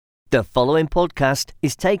The following podcast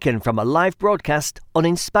is taken from a live broadcast on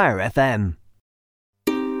Inspire FM.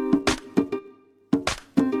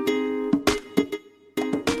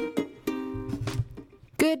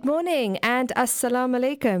 Good morning and assalamu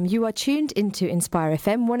alaikum. You are tuned into Inspire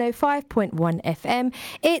FM 105.1 FM.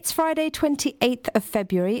 It's Friday 28th of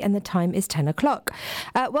February and the time is 10 o'clock.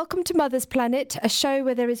 Welcome to Mother's Planet, a show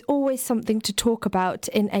where there is always something to talk about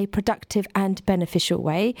in a productive and beneficial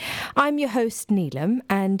way. I'm your host Neelam,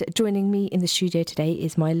 and joining me in the studio today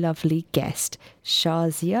is my lovely guest,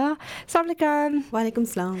 Shazia. Assalamu alaikum. Wa alaikum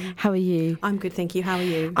salam. How are you? I'm good, thank you. How are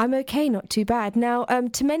you? I'm okay, not too bad. Now,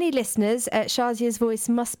 to many listeners, Shazia's voice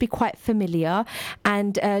must be quite familiar,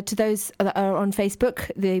 and to those that are on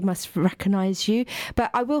Facebook, they must recognise you.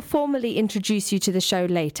 But I will formally introduce you to the show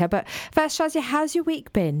later. But first, Shazia, how's your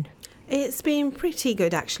week been? It's been pretty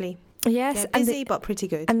good, actually. Yes, yeah, busy but pretty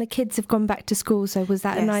good. And the kids have gone back to school, so was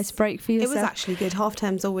that a nice break for yourself? It was actually good. Half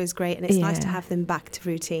term's always great, and it's nice to have them back to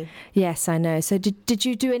routine. Yes, I know. So did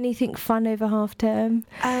you do anything fun over half term?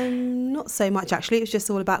 Not so much, actually. It was just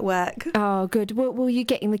all about work. Oh, good. Were you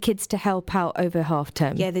getting the kids to help out over half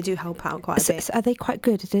term? Yeah, they do help out quite a bit. So are they quite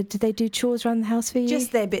good? Do they do chores around the house for you?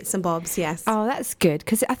 Just their bits and bobs, yes. Oh, that's good,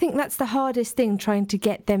 because I think that's the hardest thing, trying to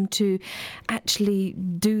get them to actually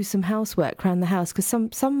do some housework around the house, because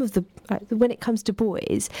some of the, when it comes to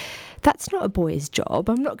boys, that's not a boy's job.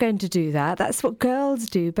 I'm not going to do that. That's what girls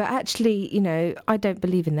do. But actually, I don't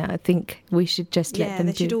believe in that. I think we should just let them do.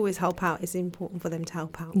 Yeah, they should always help out. It's important for them to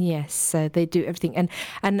help out. Yes, so they do everything.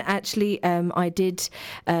 And actually, I did,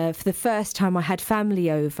 for the first time, I had family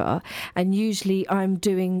over, and usually I'm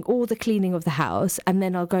doing all the cleaning of the house, and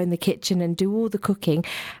then I'll go in the kitchen and do all the cooking.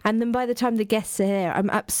 And then by the time the guests are there, I'm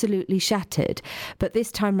absolutely shattered. But this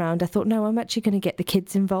time round, I thought, no, I'm actually going to get the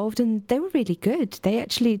kids involved, and they were really good. They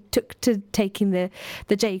actually took to taking the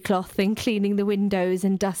J-cloth and cleaning the windows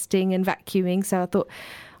and dusting and vacuuming. So I thought,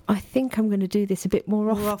 I think I'm going to do this a bit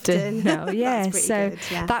more often now. Yeah, so good,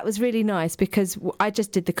 yeah. That was really nice, because I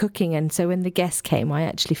just did the cooking, and so when the guests came, I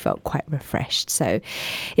actually felt quite refreshed. So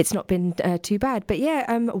it's not been too bad. But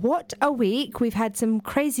yeah, what a week. We've had some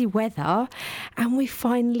crazy weather, and we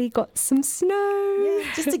finally got some snow.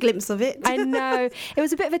 Yeah, just a glimpse of it. I know. It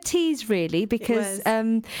was a bit of a tease, really, because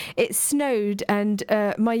it snowed, and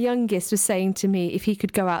my youngest was saying to me if he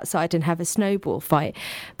could go outside and have a snowball fight.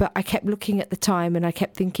 But I kept looking at the time, and I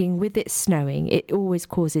kept thinking, with it snowing, it always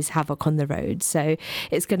causes havoc on the road, so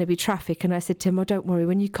it's going to be traffic. And I said to him, don't worry,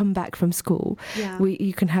 when you come back from school,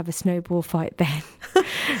 you can have a snowball fight then.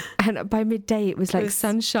 And by midday it was like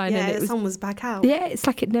sunshine, and the sun was back out. Yeah, it's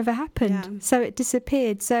like it never happened. So it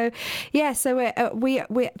disappeared. So we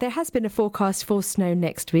there has been a forecast for snow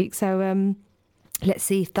next week, so let's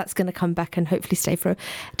see if that's going to come back and hopefully stay for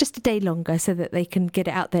just a day longer, so that they can get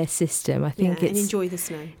it out their system. I think and enjoy the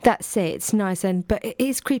snow. That's it. It's nice, but it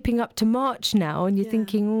is creeping up to March now, and you're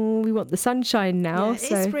thinking, oh, we want the sunshine now. Yeah,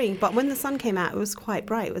 it's spring, but when the sun came out, it was quite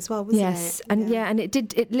bright as well, wasn't it? Yes, and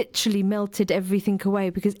it literally melted everything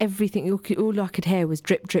away, because everything, all I could hear was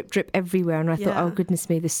drip, drip, drip everywhere, and I thought, oh goodness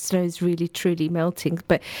me, the snow's really truly melting.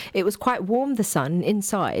 But it was quite warm, the sun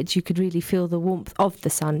inside. You could really feel the warmth of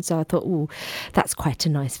the sun, so I thought, oh, that's quite a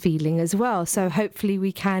nice feeling as well. So hopefully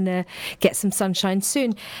we can get some sunshine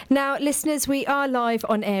soon. Now, listeners, we are live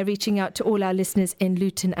on air, reaching out to all our listeners in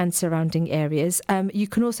Luton and surrounding areas. You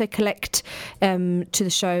can also collect to the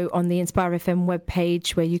show on the Inspire FM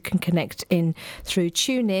webpage, where you can connect in through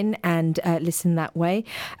TuneIn and listen that way.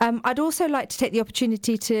 I'd also like to take the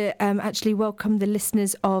opportunity to actually welcome the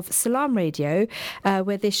listeners of Salam Radio,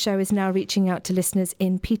 where this show is now reaching out to listeners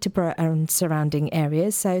in Peterborough and surrounding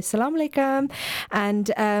areas. So Salam Alaikum,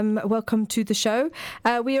 and welcome to the show.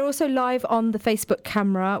 We are also live on the Facebook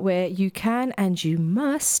camera, where you can and you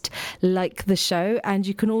must like the show, and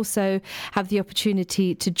you can also have the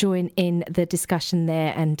opportunity to join in the discussion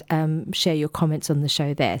there and share your comments on the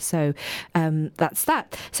show there. So that's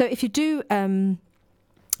that. So if you do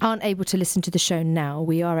aren't able to listen to the show now,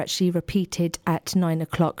 we are actually repeated at 9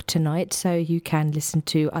 o'clock tonight, so you can listen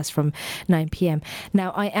to us from 9 p.m. Now,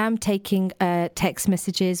 I am taking text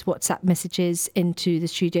messages, WhatsApp messages into the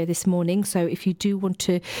studio this morning, so if you do want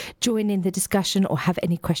to join in the discussion or have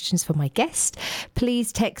any questions for my guest,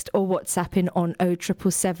 please text or WhatsApp in on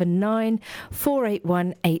 07779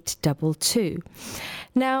 481 822.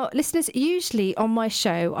 Now, listeners, usually on my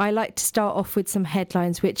show, I like to start off with some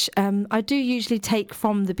headlines, which I do usually take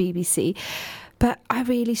from the BBC. But I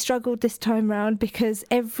really struggled this time round, because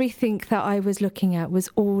everything that I was looking at was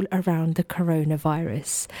all around the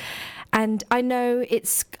coronavirus. And I know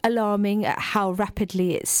it's alarming at how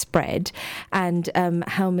rapidly it's spread, and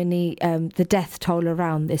how many, the death toll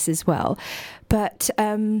around this as well. But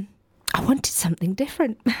I wanted something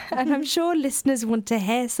different. And I'm sure listeners want to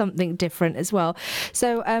hear something different as well.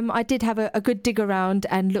 So I did have a good dig around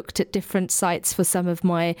and looked at different sites for some of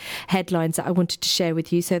my headlines that I wanted to share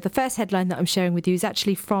with you. So the first headline that I'm sharing with you is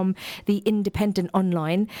actually from the Independent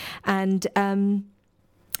Online, and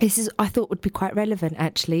this is, I thought, would be quite relevant,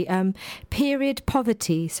 actually. Period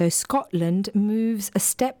poverty. So Scotland moves a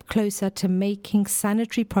step closer to making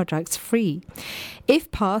sanitary products free. If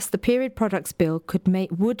passed, the Period Products Bill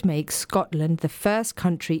would make Scotland the first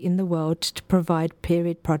country in the world to provide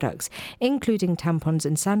period products, including tampons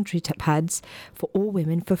and sanitary pads, for all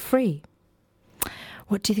women for free.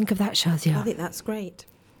 What do you think of that, Shazia? I think that's great.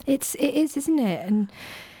 It is, isn't it? And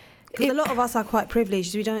because a lot of us are quite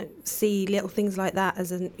privileged. We don't see little things like that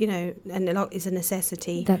as and a lot is a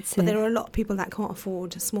necessity. But there are a lot of people that can't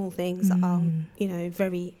afford small things that are,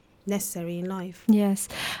 very necessary in life. Yes.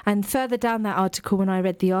 And further down that article, when I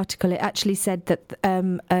read the article, it actually said that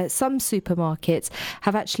some supermarkets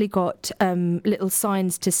have actually got little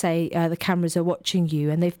signs to say the cameras are watching you,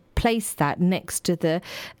 and they've placed that next to the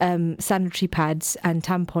sanitary pads and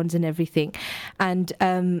tampons and everything. And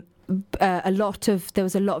there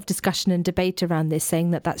was a lot of discussion and debate around this,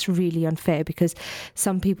 saying that that's really unfair, because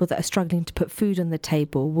some people that are struggling to put food on the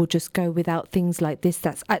table will just go without things like this.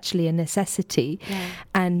 That's actually a necessity. Yeah.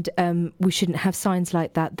 And we shouldn't have signs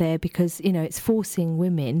like that there, because it's forcing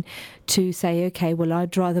women to say, okay, well,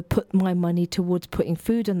 I'd rather put my money towards putting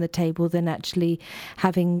food on the table than actually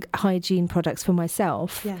having hygiene products for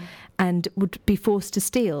myself. Yeah. And would be forced to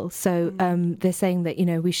steal. So they're saying that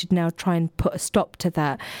we should now try and put a stop to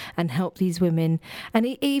that and help these women.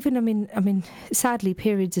 And even sadly,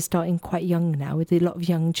 periods are starting quite young now, with a lot of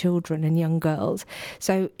young children and young girls.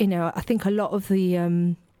 So I think a lot of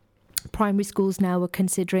the primary schools now are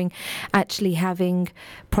considering actually having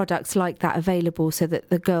products like that available, so that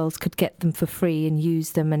the girls could get them for free and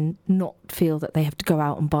use them and not feel that they have to go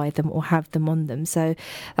out and buy them or have them on them. So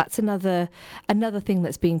that's another thing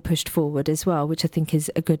that's being pushed forward as well, which I think is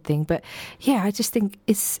a good thing. But yeah, I just think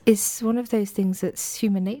it's one of those things that's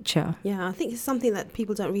human nature. Yeah, I think it's something that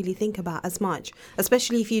people don't really think about as much,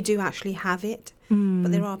 especially if you do actually have it.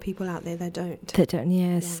 But there are people out there that don't. That don't,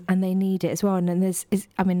 yes. Yeah. And they need it as well.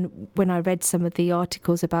 And when I read some of the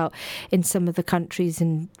articles about in some of the countries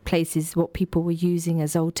and places what people were using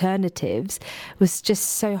as alternatives was just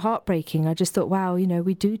so heartbreaking. I just thought, wow,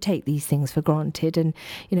 we do take these things for granted, and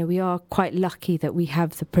we are quite lucky that we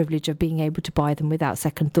have the privilege of being able to buy them without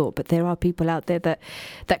second thought. But there are people out there that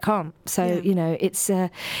can't. So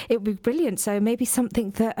it would be brilliant. So maybe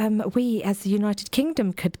something that we as the United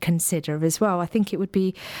Kingdom could consider as well. I think it would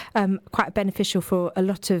be quite beneficial for a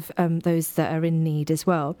lot of those that are in need as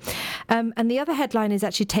well. And the other headline is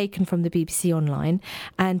actually taken from the BBC Online,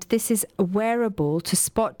 and this is a wearable to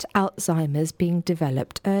spot Alzheimer's being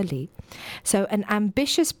developed early. So an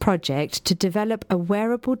ambitious project to develop a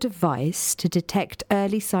wearable device to detect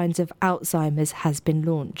early signs of Alzheimer's has been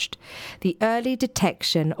launched. The early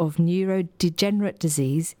detection of neurodegenerate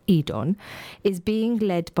disease, EDON, is being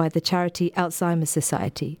led by the charity Alzheimer's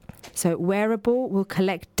Society. So wearable will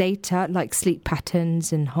collect data like sleep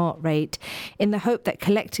patterns and heart rate, in the hope that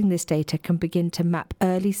collecting this data can begin to map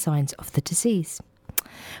early signs of the disease.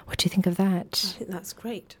 What do you think of that? I think that's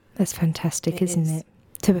great. That's fantastic, isn't it?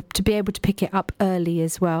 To be able to pick it up early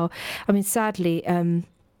as well. Sadly,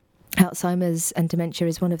 Alzheimer's and dementia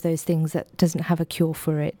is one of those things that doesn't have a cure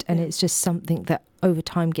for it, and it's just something that over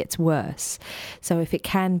time gets worse. So if it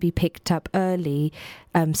can be picked up early,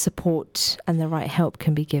 support and the right help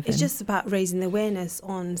can be given. It's just about raising the awareness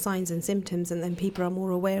on signs and symptoms, and then people are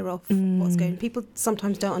more aware of what's going on. People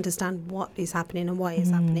sometimes don't understand what is happening and why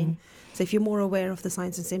it's happening. So if you're more aware of the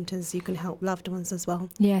signs and symptoms, you can help loved ones as well.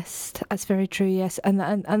 Yes, that's very true. Yes, and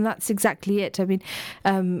that's exactly it. I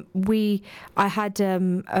had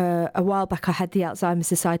a while back, I had the Alzheimer's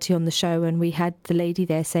Society on the show, and we had the lady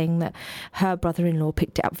there saying that her brother-in-law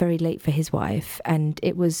picked it up very late for his wife, and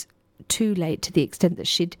it was too late to the extent that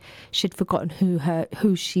she'd forgotten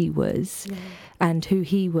who she was, and who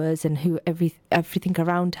he was, and who everything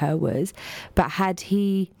around her was. But had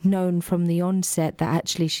he known from the onset that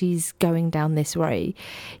actually she's going down this way,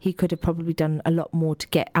 he could have probably done a lot more to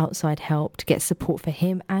get outside help, to get support for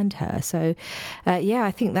him and her. So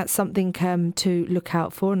I think that's something to look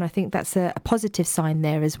out for, and I think that's a positive sign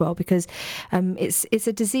there as well, because it's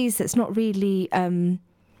a disease that's not really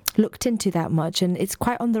looked into that much, and it's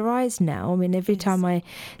quite on the rise now. Every time I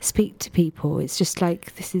speak to people, it's just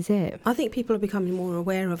like, this is it. I think people are becoming more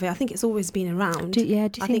aware of it. I think it's always been around. Do you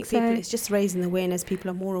think so? It's just raising the awareness.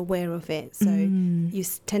 People are more aware of it, so you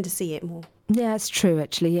tend to see it more. Yeah, it's true,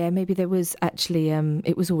 actually. Yeah, maybe there was actually,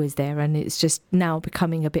 it was always there, and it's just now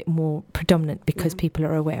becoming a bit more predominant because people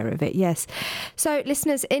are aware of it. Yes. So,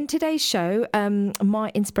 listeners, in today's show,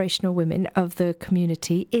 my inspirational women of the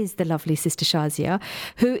community is the lovely Sister Shazia,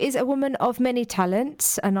 who is a woman of many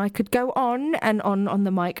talents. And I could go on and on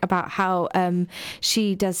the mic about how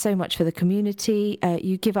she does so much for the community.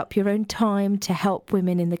 You give up your own time to help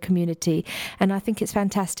women in the community. And I think it's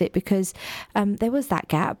fantastic because there was that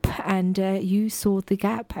gap, and you saw the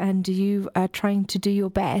gap, and you are trying to do your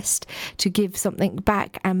best to give something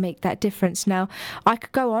back and make that difference. Now, I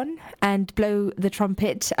could go on and blow the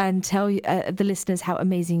trumpet and tell the listeners how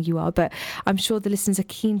amazing you are, but I'm sure the listeners are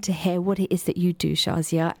keen to hear what it is that you do,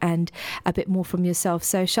 Shazia, and a bit more from yourself.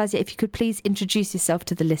 So, Shazia, if you could please introduce yourself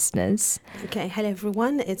to the listeners. Okay, hello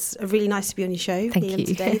everyone. It's really nice to be on your show. Thank you.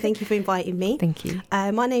 Today. Thank you for inviting me. Thank you.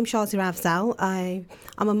 My name's Shazia Afzal.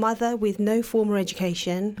 I'm a mother with no formal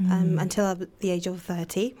education until I'm at the age of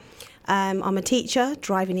 30. I'm a teacher,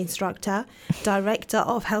 driving instructor, director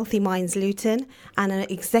of Healthy Minds Luton, and an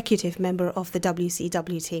executive member of the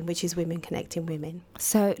WCW team, which is Women Connecting Women.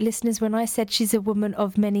 So, listeners, when I said she's a woman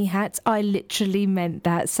of many hats, I literally meant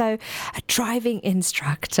that. So, a driving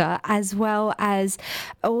instructor, as well as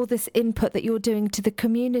all this input that you're doing to the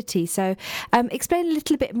community. So, explain a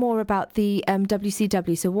little bit more about the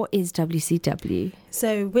WCW. So, what is WCW?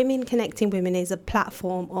 So, Women Connecting Women is a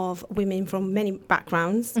platform of women from many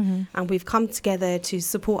backgrounds, and we've come together to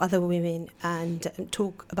support other women and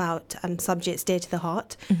talk about subjects dear to the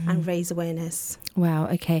heart and raise awareness. Wow,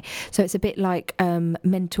 okay. So it's a bit like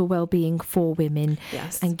mental well-being for women,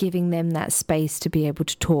 and giving them that space to be able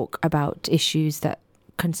to talk about issues that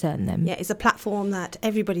concern them. Yeah, it's a platform that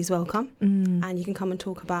everybody's welcome, and you can come and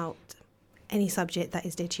talk about any subject that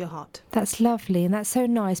is dear to your heart. That's lovely, and that's so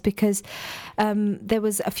nice because there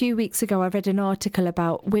was a few weeks ago I read an article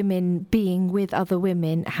about women being with other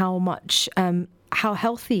women, how much how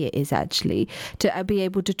healthy it is actually to be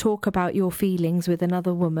able to talk about your feelings with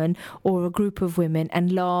another woman or a group of women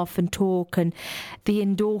and laugh and talk, and the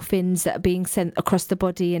endorphins that are being sent across the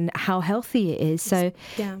body and how healthy it is. So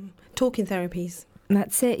yeah, talking therapies.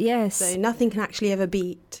 That's it, yes. So nothing can actually ever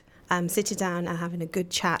beat sitting down and having a good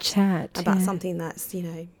chat about something that's,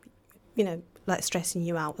 you know, like stressing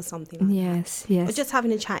you out or something like that. Yes. Or just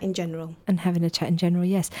having a chat in general. And having a chat in general,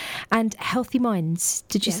 yes. And Healthy Minds,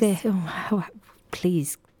 did you say? Oh,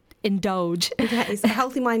 please indulge. Okay, so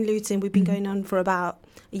Healthy Mind Luton, we've been going on for about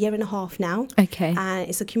a year and a half now. Okay. And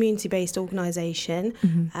it's a community-based organisation.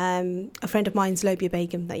 A friend of mine's Lobia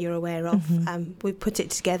Begum that you're aware of. We've put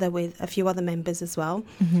it together with a few other members as well.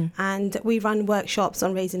 And we run workshops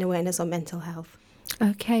on raising awareness on mental health.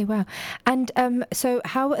 Okay, wow. And so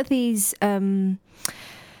how are these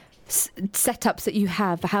setups that you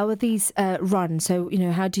have, how are these run? So, you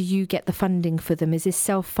know, how do you get the funding for them? Is this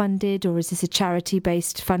self-funded or is this a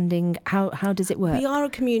charity-based funding? How does it work? We are a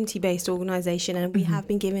community-based organisation, and we have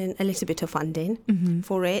been given a little bit of funding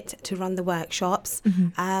for it to run the workshops,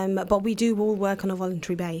 but we do all work on a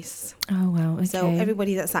voluntary base. Oh, wow, okay. So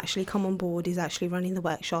everybody that's actually come on board is actually running the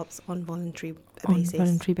workshops on voluntary basis. On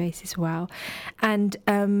voluntary basis, wow. And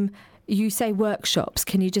you say workshops.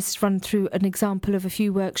 Can you just run through an example of a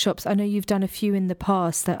few workshops? I know you've done a few in the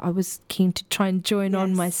past that I was keen to try and join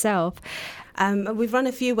on myself. We've run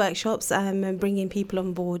a few workshops bringing people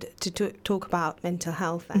on board to talk about mental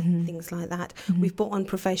health and things like that. We've brought on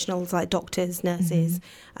professionals like doctors, nurses,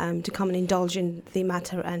 to come and indulge in the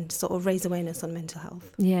matter and sort of raise awareness on mental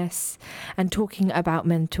health. Yes, and talking about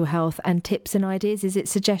mental health and tips and ideas, is it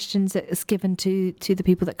suggestions that is given to the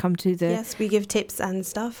people that come to the... Yes, we give tips and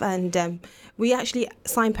stuff, and we actually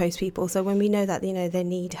signpost people. So when we know that, you know, they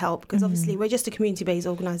need help, because obviously we're just a community-based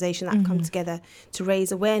organisation that come together to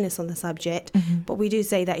raise awareness on the subject. But we do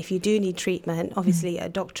say that if you do need treatment, obviously a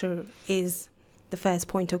doctor is the first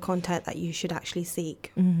point of contact that you should actually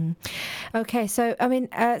seek. Okay, so I mean,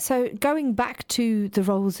 so going back to the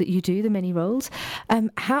roles that you do, the many roles,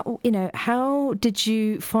 how did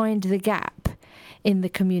you find the gap in the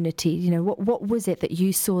community? You know, what was it that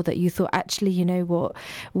you saw that you thought, actually, you know what,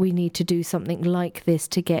 we need to do something like this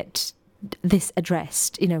to get this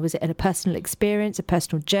addressed? You know, was it a personal experience, a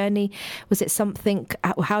personal journey? Was it something?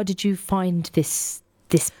 How did you find this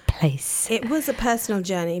place? It was a personal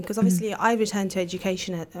journey, because obviously I returned to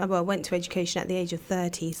education went to education at the age of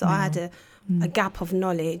 30, so I had a gap of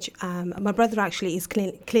knowledge. My brother actually is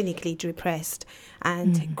clinically depressed,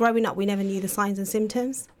 and growing up we never knew the signs and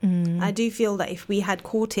symptoms. I do feel that if we had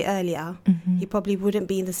caught it earlier, he probably wouldn't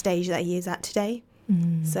be in the stage that he is at today.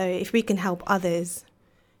 So if we can help others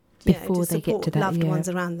before they get to that, loved ones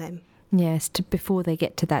around them. Yes, before they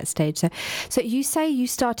get to that stage. So you say you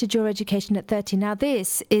started your education at 30. Now,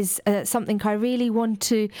 this is something I really want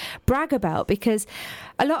to brag about, because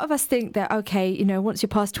a lot of us think that, okay, you know, once you're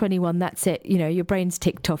past 21, that's it. You know, your brain's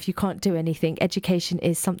ticked off. You can't do anything. Education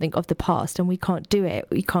is something of the past and we can't do it.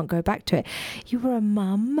 We can't go back to it. You were a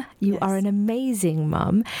mum. You are an amazing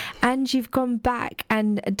mum. And you've gone back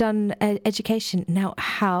and done education. Now,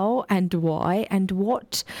 how and why and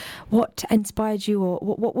what inspired you, or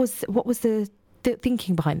what was the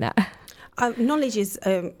thinking behind that? Knowledge is,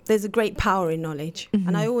 there's a great power in knowledge.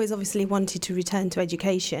 And I always obviously wanted to return to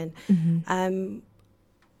education.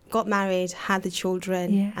 Got married, had the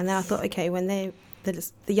children, and then I thought, okay, when the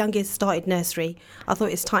youngest started nursery, I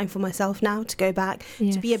thought it's time for myself now to go back,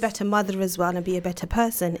 to be a better mother as well and be a better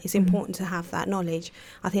person. It's important to have that knowledge.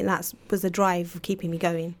 I think that was the drive of keeping me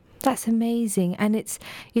going. That's amazing. And it's,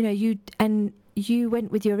 you know, you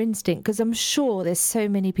went with your instinct, because I'm sure there's so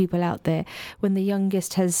many people out there when the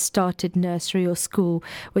youngest has started nursery or school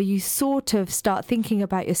where you sort of start thinking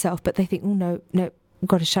about yourself, but they think, oh, no, we've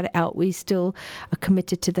got to shut it out. We still are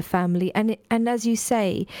committed to the family. And as you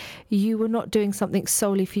say, you were not doing something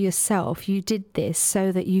solely for yourself. You did this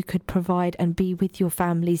so that you could provide and be with your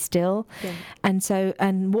family still. Yeah.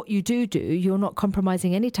 And what you do, you're not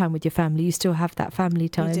compromising any time with your family. You still have that family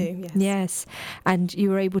time. You do, yes. Yes. And you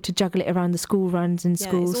were able to juggle it around the school runs and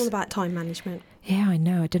schools. It's all about time management. Yeah, I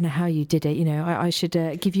know. I don't know how you did it. You know, I should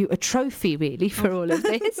give you a trophy, really, for all of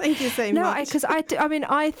this. Thank you so much. No, because I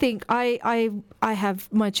think I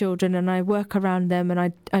have my children and I work around them, and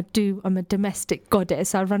I'm a domestic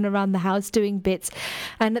goddess. I run around the house doing bits.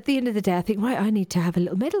 And at the end of the day, I think, right, I need to have a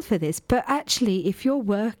little medal for this. But actually, if you're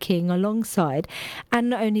working alongside, and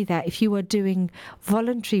not only that, if you are doing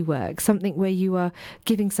voluntary work, something where you are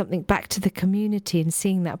giving something back to the community and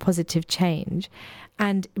seeing that positive change,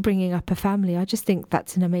 and bringing up a family, I just think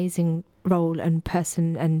that's an amazing role and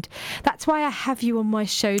person, and that's why I have you on my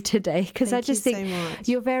show today, because I just think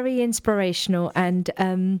you're very inspirational. And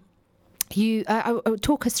you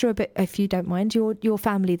talk us through a bit, if you don't mind, your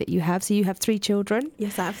family that you have. So you have 3 children?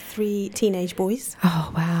 Yes, I have 3 teenage boys.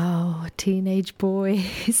 Oh wow, teenage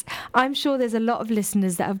boys. I'm sure there's a lot of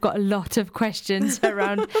listeners that have got a lot of questions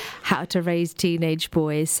around how to raise teenage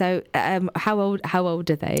boys. So how old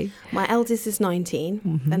are they? My eldest is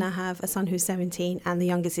 19, then I have a son who's 17, and the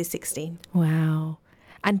youngest is 16. Wow.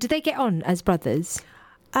 And do they get on as brothers?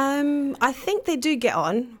 I think they do get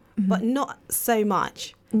on, but not so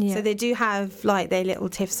much. Yeah. So they do have like their little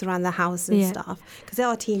tiffs around the house and stuff, because they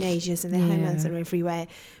are teenagers and their hormones are everywhere.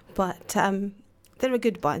 But they're a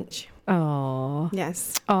good bunch. Oh.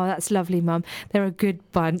 Yes. Oh, that's lovely, Mum. They're a good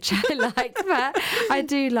bunch. I like that. I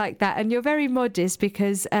do like that. And you're very modest,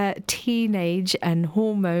 because teenage and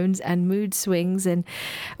hormones and mood swings and,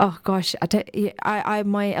 oh gosh,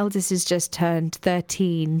 my eldest has just turned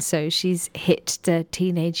 13, so she's hit the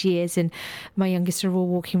teenage years, and my youngest are all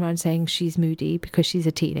walking around saying she's moody because she's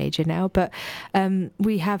a teenager now. But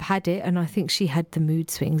we have had it, and I think she had the mood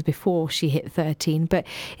swings before she hit 13. But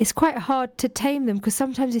it's quite hard to tame them, because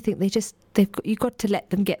sometimes you think you've got to let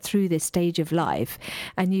them get through this stage of life,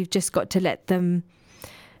 and you've just got to let them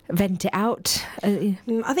vent it out. I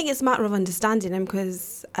think it's a matter of understanding them,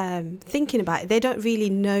 because thinking about it, they don't really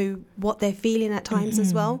know what they're feeling at times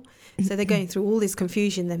as well. So they're going through all this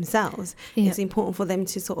confusion themselves. Yeah. It's important for them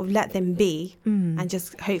to sort of let them be and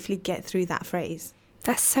just hopefully get through that phase.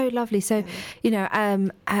 That's so lovely. So, you know,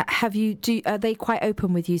 are they quite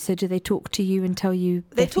open with you? So do they talk to you and tell you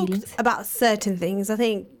their feelings? They talk about certain things. I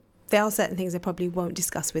think there are certain things they probably won't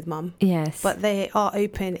discuss with Mum. Yes. But they are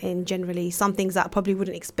open in generally some things that I probably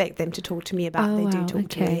wouldn't expect them to talk to me about. They do talk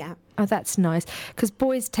to me, yeah. Oh, that's nice. Because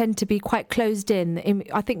boys tend to be quite closed in.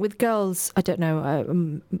 I think with girls, I don't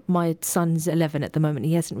know, my son's 11 at the moment.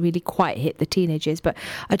 He hasn't really quite hit the teenagers. But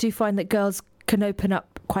I do find that girls can open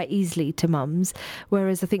up quite easily to mums,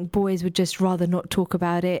 whereas I think boys would just rather not talk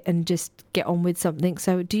about it and just get on with something.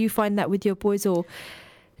 So do you find that with your boys, or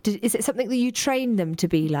is it something that you train them to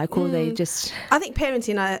be like, or they just... I think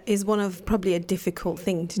parenting is one of probably a difficult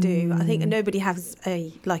thing to do. I think nobody has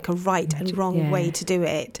a right and wrong way to do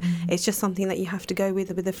it. It's just something that you have to go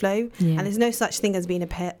with the flow. And there's no such thing as being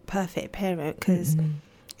a perfect parent, because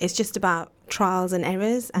it's just about trials and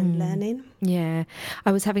errors and learning. Yeah,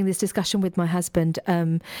 I was having this discussion with my husband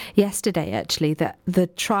yesterday, actually, that the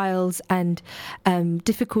trials and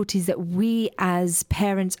difficulties that we as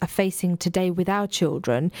parents are facing today with our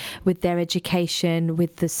children, with their education,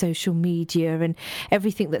 with the social media and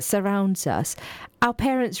everything that surrounds us, our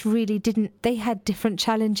parents really didn't, they had different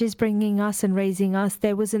challenges bringing us and raising us.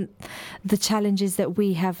 There wasn't the challenges that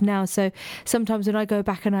we have now. So sometimes when I go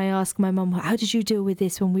back and I ask my mum, how did you deal with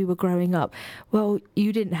this when we were growing up? Well,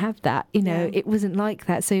 you didn't have that, it wasn't like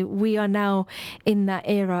that. So we are now in that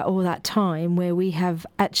era or that time where we have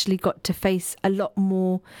actually got to face a lot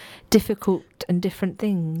more difficult and different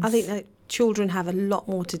things. I think that children have a lot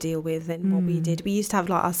more to deal with than what we did. We used to have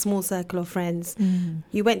like our small circle of friends.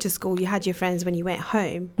 You went to school, you had your friends. When you went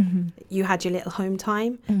home, you had your little home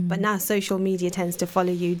time. But now social media tends to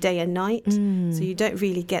follow you day and night, so you don't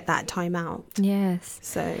really get that time out. Yes.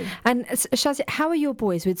 So, and Shazia, how are your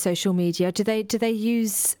boys with social media? Do they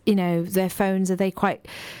use their phones? Are they quite?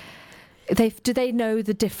 Do they know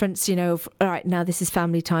the difference, of, all right, now this is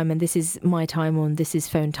family time and this is my time and this is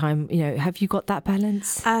phone time? Have you got that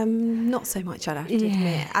balance? Not so much, I'd have to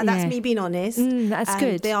admit. And that's me being honest. That's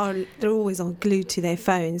good. They're always on glued to their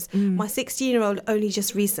phones. My 16-year-old only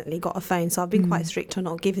just recently got a phone, so I've been quite strict on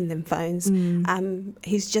not giving them phones.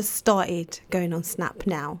 He's just started going on Snap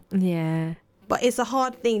now. Yeah. But it's a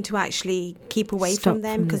hard thing to actually keep away from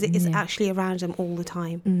them because it is actually around them all the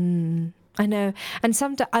time. I know. And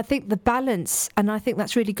I think the balance, and I think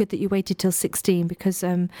that's really good that you waited till 16 because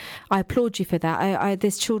I applaud you for that.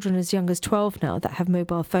 There's children as young as 12 now that have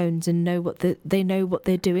mobile phones and know what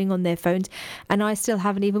they're doing on their phones. And I still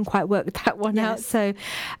haven't even quite worked that one out. So,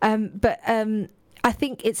 I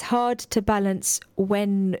think it's hard to balance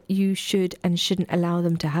when you should and shouldn't allow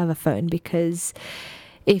them to have a phone, because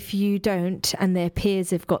if you don't and their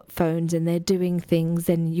peers have got phones and they're doing things,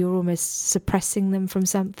 then you're almost suppressing them from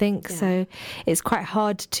something. Yeah. So it's quite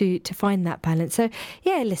hard to find that balance. So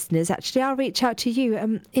yeah, listeners, actually I'll reach out to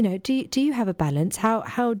you. Do you have a balance?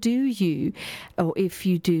 How do you, or if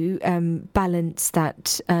you do, balance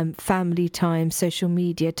that family time, social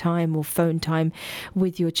media time or phone time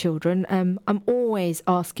with your children? I'm always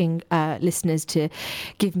asking listeners to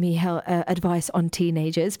give me advice on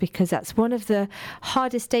teenagers, because that's one of the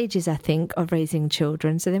hardest stages, I think, of raising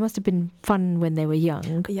children. So they must have been fun when they were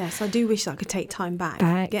young. Yes, I do wish I could take time back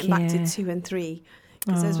getting back to 2 and 3,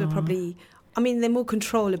 because those were probably, they're more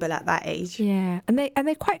controllable at that age. Yeah, and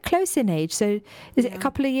they're quite close in age. So is it a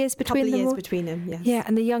couple of years between them? A couple of years between them, yes. Yeah,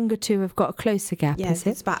 and the younger two have got a closer gap, yes, is it?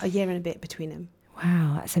 It's about a year and a bit between them.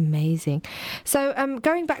 Wow, that's amazing. So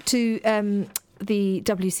going back to the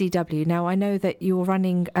WCW, now I know that you've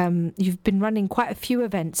been running quite a few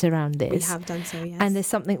events around this. We have done so, yes. And there's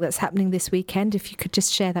something that's happening this weekend, if you could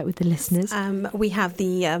just share that with the listeners. We have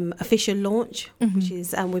the official launch, which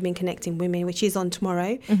is Women Connecting Women, which is on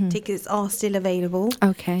tomorrow. Tickets are still available.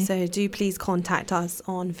 Okay. So do please contact us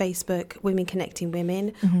on Facebook, Women Connecting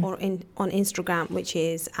Women, or on Instagram, which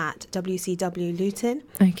is at WCW Luton.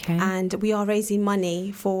 Okay. And we are raising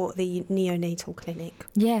money for the neonatal clinic.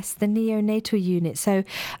 Yes, the neonatal unit. So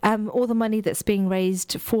all the money that's being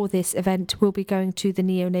raised for this event will be going to the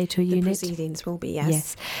neonatal unit. The proceedings will be, yes.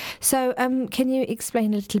 Yes. So can you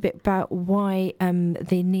explain a little bit about why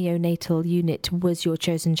the neonatal unit was your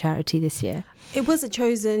chosen charity this year? It was a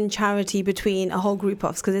chosen charity between a whole group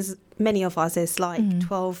of us, because there's many of us, there's like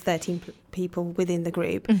 12, 13 people within the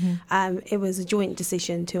group. It was a joint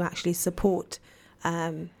decision to actually support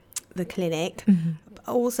the clinic,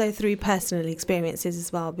 also through personal experiences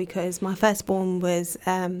as well, because my firstborn was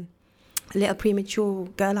a little premature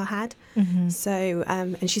girl I had. So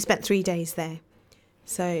and she spent 3 days there,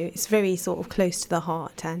 so it's very sort of close to the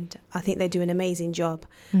heart, and I think they do an amazing job.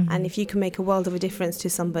 And if you can make a world of a difference to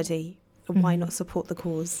somebody, why not support the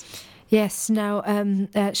cause? Yes. Now,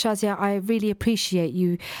 Shazia, I really appreciate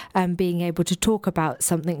you being able to talk about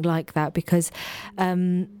something like that, because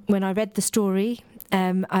when I read the story,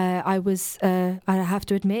 I was, I have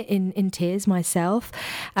to admit, in tears myself.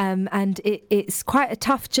 And it's quite a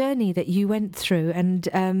tough journey that you went through.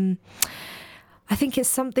 And I think it's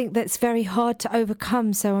something that's very hard to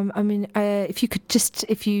overcome. So,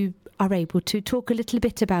 if you are able to talk a little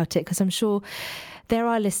bit about it, because I'm sure there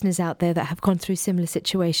are listeners out there that have gone through similar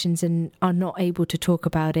situations and are not able to talk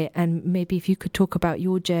about it. And maybe if you could talk about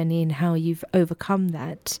your journey and how you've overcome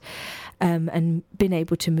that, and been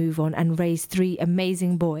able to move on and raise 3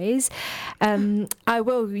 amazing boys.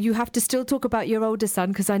 You have to still talk about your older son,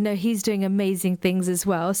 because I know he's doing amazing things as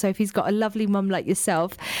well. So if he's got a lovely mum like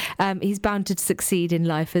yourself, he's bound to succeed in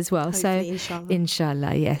life as well. Hopefully,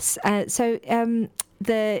 inshallah, yes.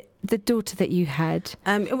 the daughter that you had?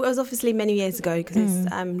 It was obviously many years ago because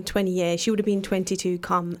it's 20 years. She would have been 22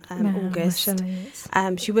 come August.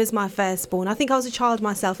 She was my firstborn. I think I was a child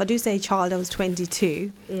myself. I do say child, I was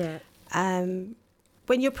 22. Yeah.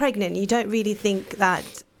 When you're pregnant, you don't really think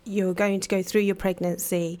that you're going to go through your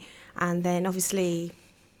pregnancy, and then obviously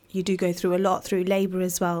you do go through a lot through labour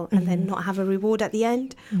as well, and then not have a reward at the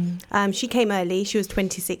end. She came early. She was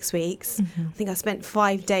 26 weeks. I think I spent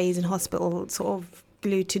 5 days in hospital sort of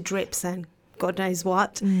glued to drips and God knows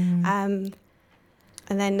what. And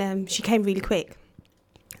then she came really quick.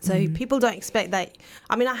 So people don't expect that.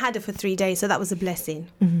 I mean, I had her for 3 days, so that was a blessing.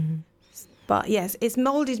 But yes, it's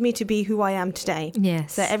moulded me to be who I am today.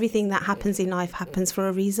 Yes. So everything that happens in life happens for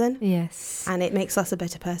a reason. Yes. And it makes us a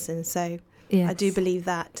better person. So I do believe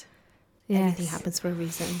that everything happens for a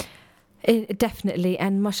reason. Definitely.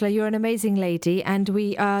 And mashallah, you're an amazing lady, and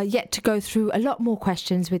we are yet to go through a lot more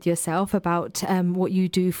questions with yourself about what you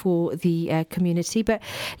do for the community. But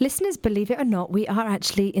listeners, believe it or not, we are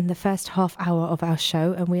actually in the first half hour of our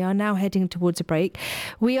show, and we are now heading towards a break.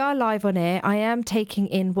 We are live on air. I am taking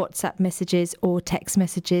in WhatsApp messages or text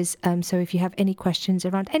messages. So if you have any questions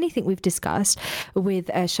around anything we've discussed with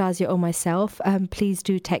Shazia or myself, please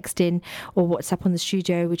do text in or WhatsApp on the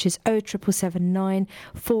studio, which is 07779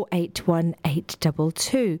 481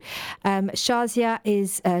 1822. Shazia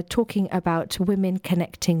is talking about women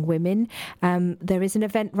connecting women. There is an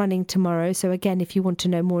event running tomorrow, so again, if you want to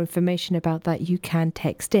know more information about that, you can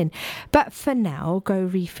text in. But for now, go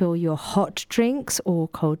refill your hot drinks or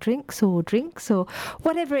cold drinks or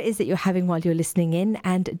whatever it is that you're having while you're listening in,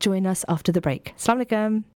 and join us after the break. Assalamu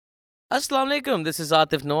alaikum. Assalamu alaikum, this is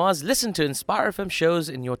Atif Nawaz. Listen to Inspire FM shows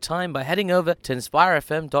in your time by heading over to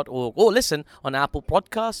inspirefm.org or listen on Apple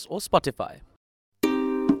Podcasts or Spotify.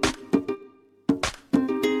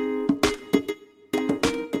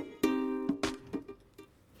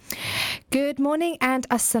 Good morning and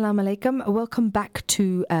assalamu alaikum. Welcome back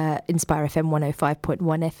to Inspire FM 105.1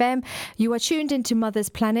 FM. You are tuned into Mother's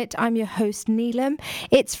Planet. I'm your host, Neelam.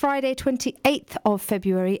 It's Friday, 28th of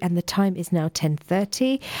February, and the time is now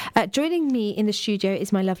 10:30. Joining me in the studio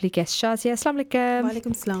is my lovely guest, Shazia. Assalamu alaikum. Wa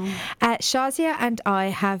alaikum salam. Shazia and I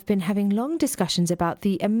have been having long discussions about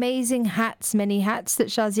the amazing many hats that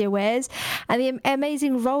Shazia wears, and the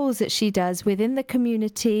amazing roles that she does within the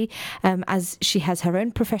community, as she has her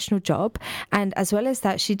own professional job. And as well as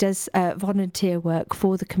that, she does volunteer work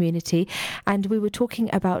for the community. And we were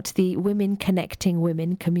talking about the Women Connecting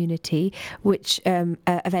Women community, which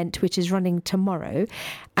event, which is running tomorrow.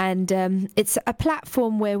 And it's a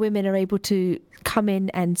platform where women are able to come in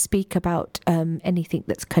and speak about anything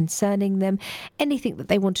that's concerning them, anything that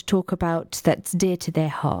they want to talk about that's dear to their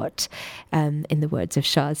heart, in the words of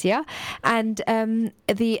Shazia. And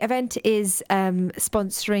the event is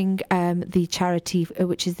sponsoring the charity,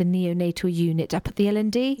 which is the neonatal unit up at the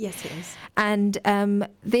L&D. Yes, it is. And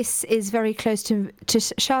this is very close to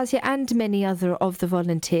Shazia and many other of the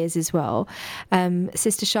volunteers as well.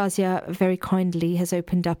 Sister Shazia very kindly has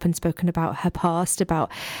opened up and spoken about her past,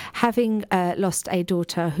 about having lost a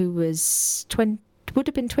daughter who was would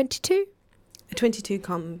have been 22? 22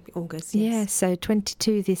 come August, yes. Yeah, so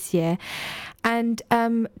 22 this year. And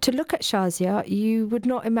to look at Shazia, you would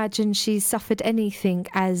not imagine she's suffered anything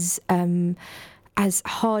as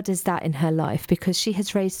hard as that in her life, because she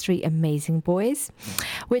has raised 3 amazing boys,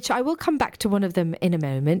 which I will come back to one of them in a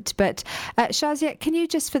moment. But Shazia, can you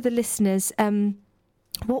just, for the listeners,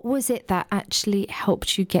 what was it that actually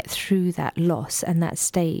helped you get through that loss and that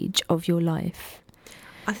stage of your life?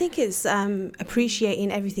 I think it's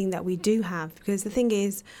appreciating everything that we do have, because the thing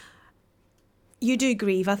is, you do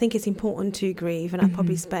grieve. I think it's important to grieve, and I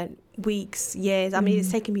probably spent weeks, years. I mean,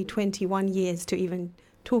 it's taken me 21 years to even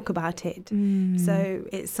talk about it. So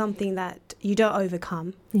it's something that you don't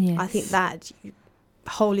overcome. Yes. I think that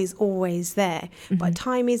hole is always there, but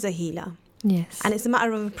time is a healer. Yes. And it's a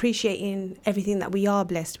matter of appreciating everything that we are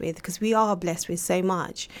blessed with, because we are blessed with so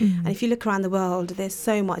much. And if you look around the world, there's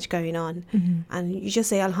so much going on. And you just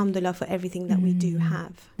say Alhamdulillah for everything that we do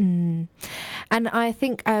have. And I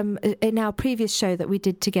think in our previous show that we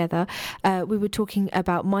did together, we were talking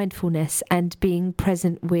about mindfulness and being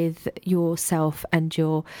present with yourself and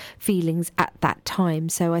your feelings at that time.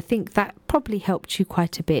 So I think that probably helped you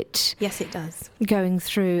quite a bit. Yes, it does. Going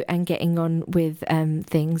through and getting on with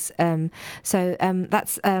things. So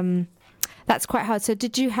that's quite hard. So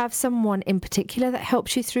did you have someone in particular that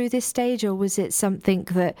helped you through this stage, or was it something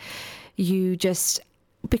that you just,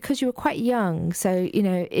 because you were quite young, so, you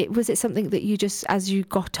know, was it something that you just, as you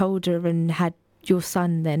got older and had your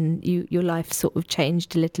son, then your life sort of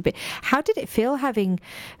changed a little bit. How did it feel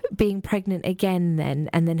being pregnant again then,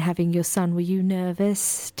 and then having your son? Were you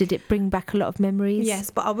nervous? Did it bring back a lot of memories? Yes,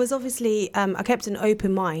 but I was obviously, I kept an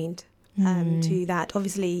open mind to that.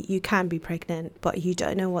 Obviously, you can be pregnant, but you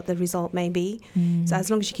don't know what the result may be. So as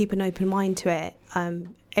long as you keep an open mind to it,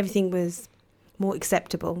 everything was more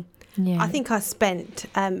acceptable. Yeah. I think I spent,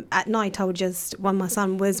 at night, I would just, when my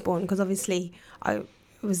son was born, because obviously I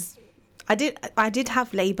did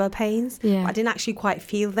have labour pains. Yeah. I didn't actually quite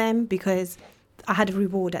feel them because I had a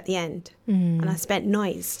reward at the end. And I spent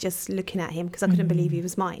nights just looking at him because I couldn't believe he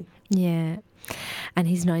was mine. Yeah. And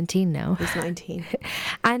he's 19 now. He's 19.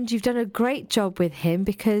 And you've done a great job with him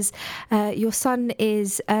because your son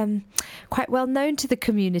is quite well known to the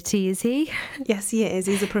community, is he? Yes, he is.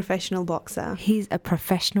 He's a professional boxer. He's a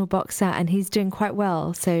professional boxer and he's doing quite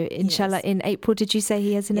well. So, inshallah, yes. In April, did you say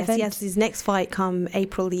he has an event? Yes, his next fight come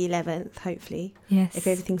April the 11th, hopefully. Yes. If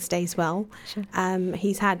everything stays well. Sure.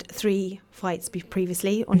 He's had 3 fights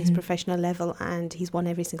previously on his professional level and he's won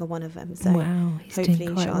every single one of them. So wow, he's hopefully,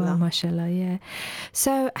 doing quite inshallah. Well, mashallah, yeah.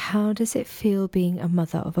 So how does it feel being a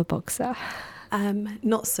mother of a boxer?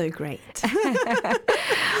 Not so great.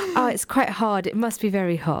 Oh, it's quite hard. It must be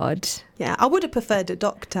very hard. Yeah, I would have preferred a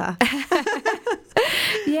doctor.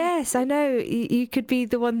 Yes, I know. You could be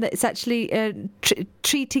the one that's actually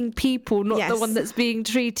treating people, not the one that's being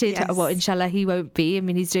treated. Yes. Well, inshallah, he won't be. I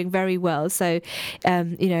mean, he's doing very well. So,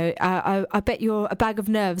 I bet you're a bag of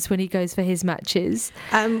nerves when he goes for his matches.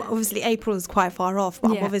 Obviously, April is quite far off,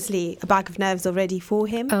 but I'm obviously a bag of nerves already for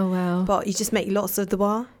him. Oh, wow. But you just make lots of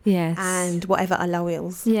dua. Yes. And whatever Allah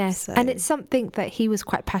wills. Yes. So. And it's something that he was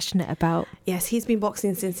quite passionate about. Yes, he's been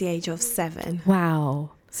boxing since the age of 7. Wow.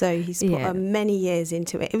 So he's put many years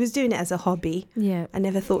into it. He was doing it as a hobby. Yeah. I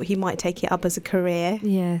never thought he might take it up as a career.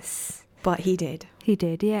 Yes. But he did. He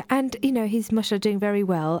did, yeah. And, he's, mashallah, doing very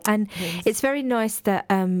well. And it's very nice that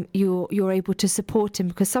you're able to support him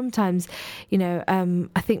because sometimes,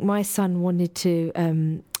 I think my son wanted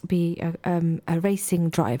to be a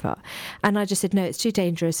racing driver. And I just said, no, it's too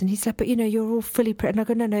dangerous. And he said, but, you're all fully pregnant.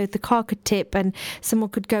 And I go, no, the car could tip and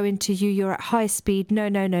someone could go into you. You're at high speed. No.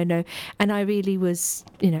 And I really was,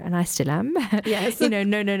 and I still am, yes.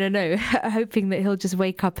 No, hoping that he'll just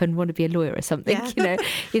wake up and want to be a lawyer or something,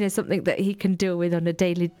 something that he can deal with on a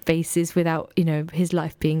daily basis without, his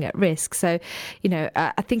life being at risk. So,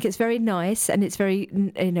 I think it's very nice and it's very,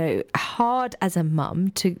 hard as a mum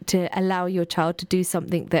to allow your child to do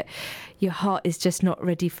something that your heart is just not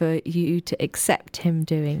ready for you to accept him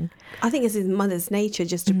doing. I think it's his mother's nature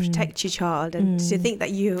just to protect your child and to think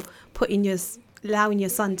that you allowing your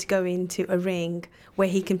son to go into a ring where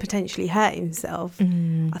he can potentially hurt himself.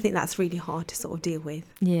 I think that's really hard to sort of deal with.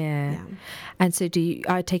 Yeah. And so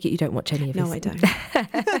I take it you don't watch any of No, his? I don't.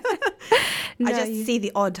 I just see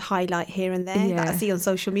the odd highlight here and there that I see on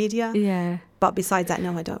social media. Yeah. But besides that,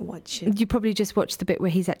 no, I don't watch it. You probably just watch the bit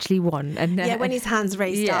where he's actually won. And when his hand's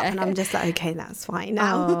raised up and I'm just like, okay, that's fine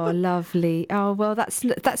now. Oh, lovely. Oh, well,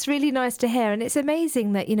 that's really nice to hear. And it's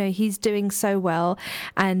amazing that, he's doing so well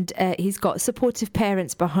and he's got supportive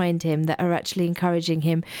parents behind him that are actually encouraging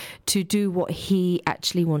him to do what he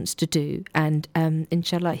actually wants to do. And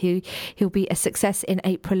inshallah, he'll be a success in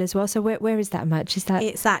April as well. So where is that match?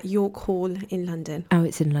 It's at York Hall in London. Oh,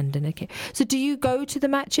 it's in London. Okay. So do you go to the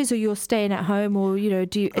matches or you're staying at home or,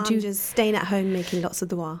 do you... I'm just staying at home making lots of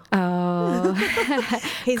dua. Oh.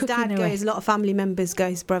 His dad goes, a lot of family members go,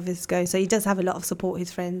 his brothers go. So he does have a lot of support,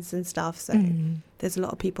 his friends and stuff. So there's a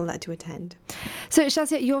lot of people that do attend. So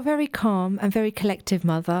Shazia, you're a very calm and very collective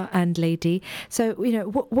mother and lady. So,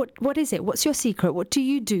 what is it? What's your secret? What do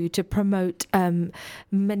you do to promote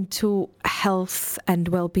mental health and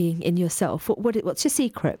well-being in yourself? What's your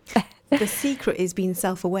secret? The secret is being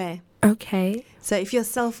self-aware. Okay. So if you're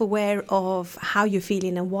self-aware of how you're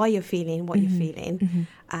feeling and why you're feeling what you're feeling,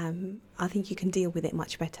 I think you can deal with it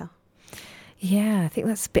much better. Yeah, I think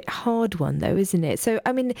that's a bit hard one though, isn't it? So,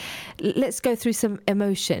 I mean, let's go through some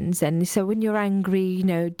emotions. And so when you're angry,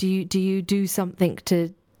 do you do something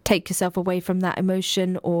to take yourself away from that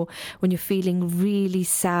emotion, or when you're feeling really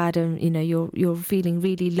sad and you're feeling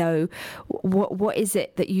really low, what is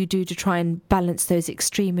it that you do to try and balance those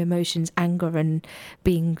extreme emotions, anger and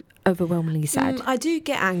being overwhelmingly sad? I do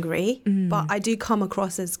get angry, but I do come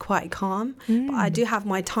across as quite calm. But I do have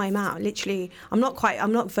my time out. Literally, I'm not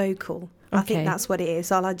vocal. Okay. I think that's what it is.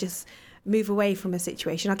 So I'll just move away from a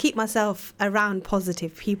situation. I keep myself around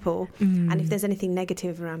positive people, and if there's anything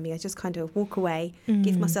negative around me, I just kind of walk away,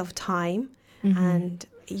 give myself time, and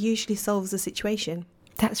it usually solves the situation.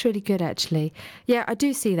 That's really good, actually. Yeah, I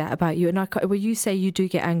do see that about you. And when you say you do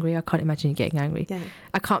get angry, I can't imagine you getting angry. Yeah.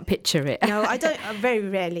 I can't picture it. No, I don't. Very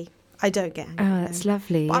rarely. I don't get angry. Oh, that's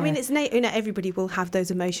lovely. But, I mean, it's everybody will have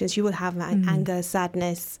those emotions. You will have anger,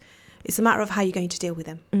 sadness. It's a matter of how you're going to deal with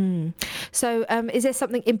them. So is there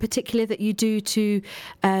something in particular that you do to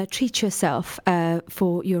treat yourself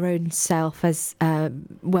for your own self as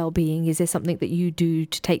well-being? Is there something that you do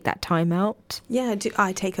to take that time out? Yeah,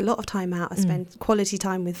 I take a lot of time out. I spend quality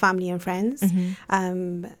time with family and friends.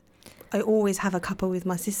 I always have a cuppa with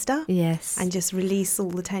my sister. Yes. And just release all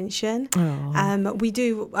the tension. Oh. We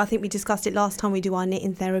do, I think we discussed it last time, we do our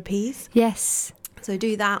knitting therapies. Yes. So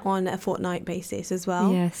do that on a fortnight basis as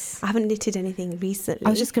well. Yes. I haven't knitted anything recently.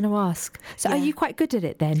 I was just going to ask. So are you quite good at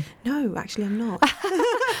it then? No, actually I'm not.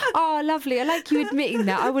 Oh, lovely. I like you admitting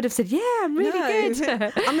that. I would have said, yeah, I'm really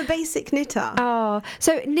good. I'm a basic knitter. Oh,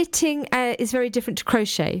 so knitting is very different to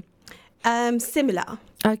crochet? Similar.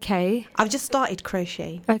 Okay. I've just started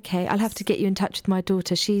crochet. Okay, I'll have to get you in touch with my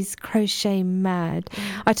daughter. She's crochet mad.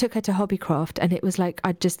 I took her to Hobbycraft and it was like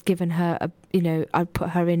I'd just given her I'd put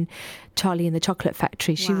her in Charlie and the Chocolate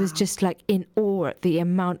Factory. She was just like in awe at the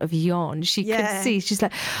amount of yarn she could see. She's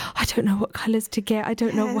like, I don't know what colours to get. I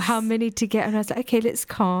don't know how many to get. And I was like, okay, let's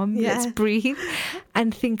calm, let's breathe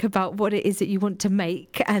and think about what it is that you want to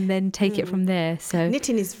make and then take it from there. So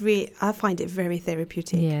knitting is I find it very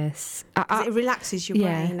therapeutic. Yes. It relaxes your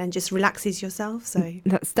brain and just relaxes yourself. So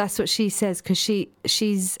that's what she says, because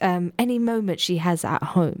she's any moment she has at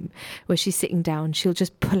home where she's sitting down, she'll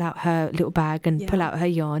just pull out her little bag and pull out her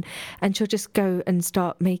yarn and she'll just go and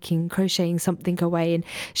start crocheting something away. And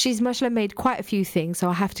she's mashallah made quite a few things, so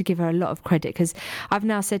I have to give her a lot of credit, because I've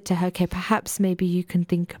now said to her, okay, perhaps maybe you can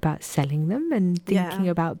think about selling them and thinking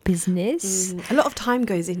about business. A lot of time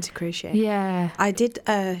goes into crochet. Yeah. I did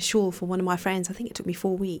a shawl for one of my friends. I think it took me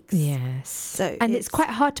 4 weeks. Yes. So it's quite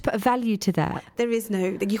hard to put a value to that. There is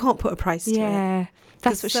you can't put a price to it. Yeah.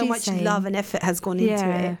 That's what she's saying. So much love and effort has gone into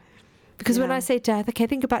it. Because when I say to her, okay,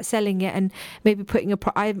 think about selling it and maybe putting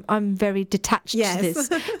I'm very detached to this.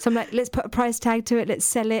 So I'm like, let's put a price tag to it, let's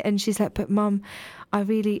sell it. And she's like, but Mum, I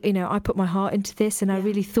really, I put my heart into this and I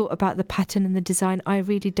really thought about the pattern and the design. I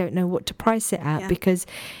really don't know what to price it at because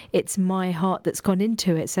it's my heart that's gone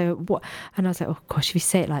into it. So what? And I was like, oh gosh, if you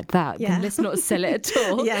say it like that, then let's not sell it at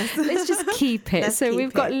all. Let's just keep it.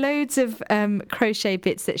 We've got loads of crochet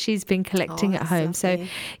bits that she's been collecting at home. Lovely.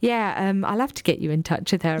 So I'll have to get you in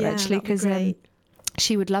touch with her actually, because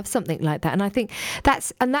she would love something like that. And I think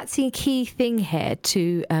that's the key thing here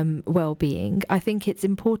to well-being. I think it's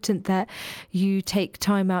important that you take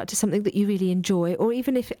time out to something that you really enjoy, or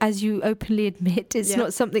even if, as you openly admit, it's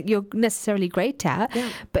not something you're necessarily great at,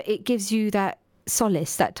 but it gives you that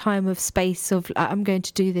solace, that time of space of I'm going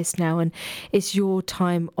to do this now, and it's your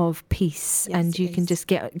time of peace, and you can just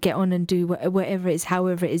get on and do whatever it is,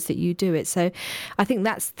 however it is that you do it. So I think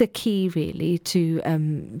that's the key really to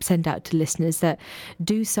send out to listeners, that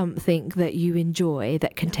do something that you enjoy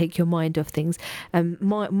that can take your mind off things.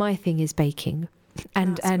 My thing is baking.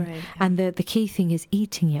 And the key thing is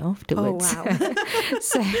eating it afterwards. Oh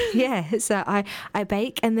wow! So I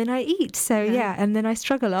bake and then I eat. So and then I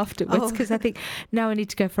struggle afterwards, because I think now I need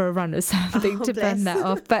to go for a run or something to burn that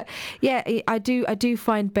off. But I do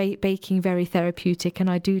find baking very therapeutic, and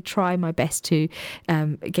I do try my best to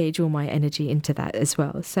gauge all my energy into that as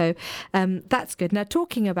well. So that's good. Now,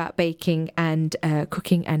 talking about baking and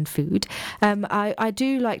cooking and food, I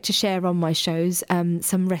do like to share on my shows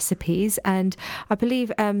some recipes, and I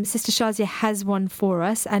believe Sister Shazia has one for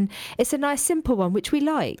us, and it's a nice simple one which we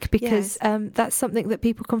like, because that's something that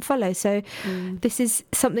people can follow. So this is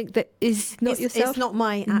something that is not yourself. It's not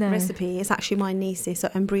my recipe, it's actually my niece's, so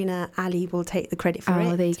Ambrina Ali will take the credit for it.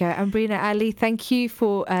 Oh, there you go. Ambrina Ali, thank you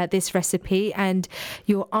for this recipe, and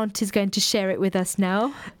your aunt is going to share it with us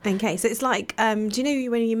now. Okay, so it's like, do you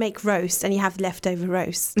know when you make roast and you have leftover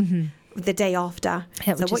roast? The day after.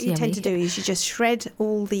 So what you tend to do is you just shred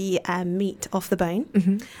all the meat off the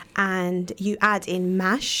bone, and you add in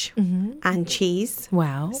mash and cheese,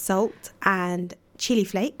 salt and chili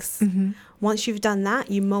flakes. Once you've done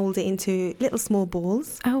that, you mould it into little small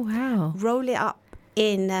balls. Oh wow. Roll it up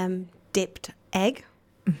in dipped egg,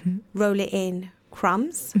 roll it in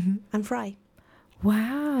crumbs and fry.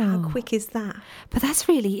 Wow. How quick is that? But that's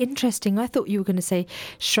really interesting. I thought you were going to say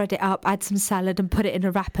shred it up, add some salad and put it in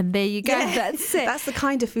a wrap, and there you go. Yeah, that's it. That's the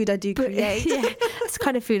kind of food I do create. That's the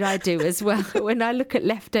kind of food I do as well. When I look at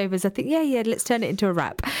leftovers, I think, let's turn it into a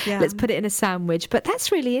wrap. Let's put it in a sandwich. But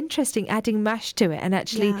that's really interesting, adding mash to it and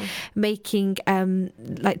actually making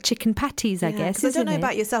like chicken patties, I guess. I don't know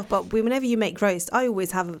about yourself, but whenever you make roast, I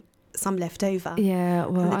always have some left over. Yeah,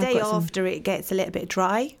 well, and the day after it gets a little bit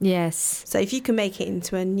dry. Yes. So if you can make it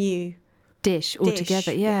into a new dish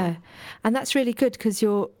altogether, yeah. And that's really good because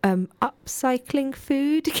you're upcycling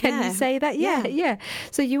food. Can you say that? Yeah.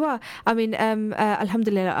 So you are. I mean,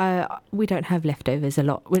 alhamdulillah, we don't have leftovers a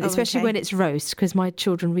lot, especially when it's roast, because my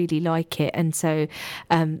children really like it, and so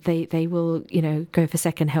they will, go for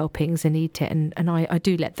second helpings and eat it, and I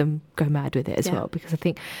do let them go mad with it as well, because I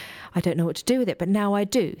think I don't know what to do with it, but now I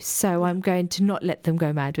do. So I'm going to not let them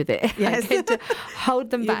go mad with it. Yes. I'm going to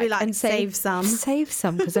hold them back and save some. Save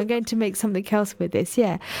some, because I'm going to make something else with this,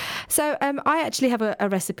 So I actually have a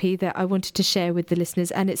recipe that I wanted to share with the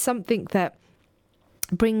listeners, and it's something that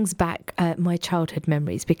brings back my childhood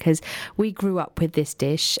memories, because we grew up with this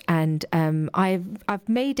dish, and I've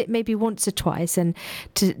made it maybe once or twice, and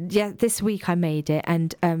this week I made it,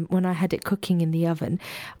 and when I had it cooking in the oven,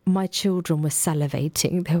 my children were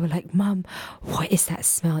salivating. They were like, "Mum, what is that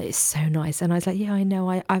smell? It's so nice." And I was like, "Yeah, I know.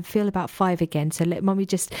 I feel about 5 again, so let Mummy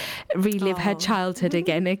just relive her childhood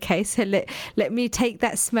again." Okay, so let me take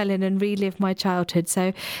that smell in and relive my childhood.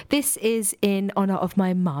 So this is in honour of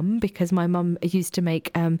my mum, because my mum used to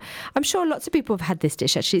make, I'm sure lots of people have had this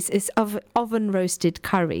dish actually, it's oven roasted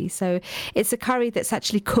curry. So it's a curry that's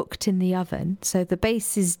actually cooked in the oven. So the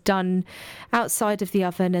base is done outside of the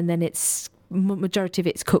oven, and then majority of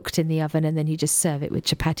it's cooked in the oven, and then you just serve it with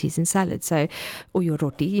chapatis and salad, or your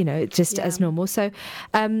roti, as normal. So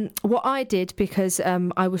what I did, because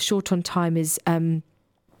I was short on time, is I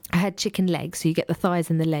had chicken legs, so you get the thighs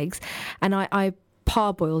and the legs, and I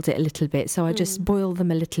parboiled it a little bit. So I just boiled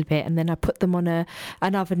them a little bit, and then I put them on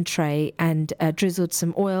an oven tray and drizzled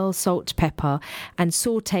some oil, salt, pepper, and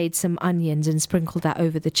sautéed some onions and sprinkled that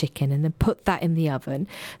over the chicken, and then put that in the oven.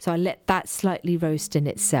 So I let that slightly roast in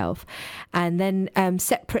itself. And then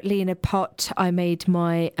separately in a pot, I made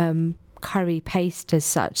my curry paste as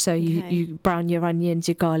such. So you brown your onions,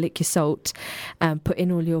 your garlic, your salt, put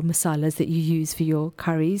in all your masalas that you use for your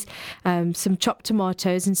curries, some chopped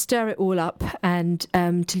tomatoes, and stir it all up and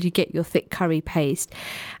till you get your thick curry paste.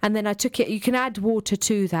 And then I took it, you can add water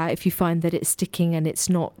to that if you find that it's sticking and it's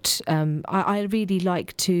not. I really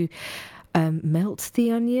like to melt the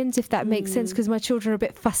onions, if that makes sense, because my children are a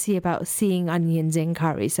bit fussy about seeing onions in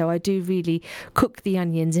curry, so I do really cook the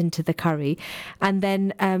onions into the curry, and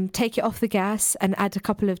then take it off the gas and add a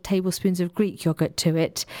couple of tablespoons of Greek yogurt to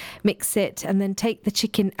it, mix it, and then take the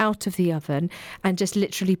chicken out of the oven and just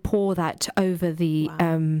literally pour that over the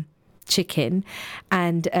chicken,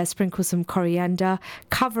 and sprinkle some coriander,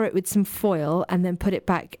 cover it with some foil, and then put it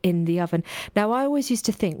back in the oven. Now, I always used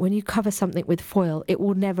to think when you cover something with foil, it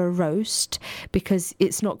will never roast because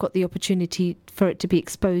it's not got the opportunity for it to be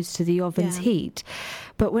exposed to the oven's heat.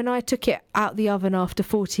 But when I took it out the oven after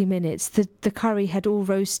 40 minutes, the curry had all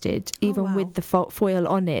roasted, even with the foil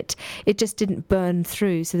on it. It just didn't burn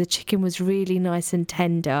through. So the chicken was really nice and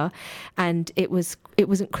tender, and it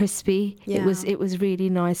wasn't crispy. It was really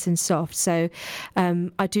nice and soft. So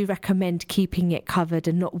I do recommend keeping it covered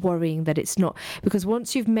and not worrying that it's not, because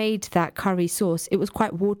once you've made that curry sauce, it was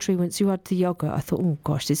quite watery once you add the yogurt. I thought, oh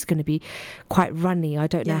gosh, this is going to be quite runny. I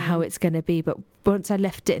don't know how it's going to be. But once I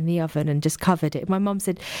left it in the oven and just covered it, my mum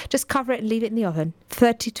said, just cover it and leave it in the oven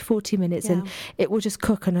 30 to 40 minutes and it will just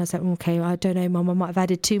cook. And I was like, okay, I don't know, Mum, I might have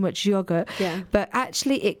added too much yogurt. But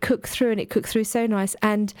actually it cooked through, and it cooked through so nice.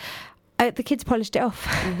 And the kids polished it off.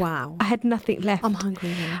 Wow. I had nothing left. I'm hungry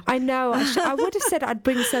now. I know. I would have said I'd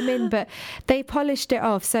bring some in, but they polished it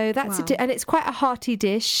off. So that's and it's quite a hearty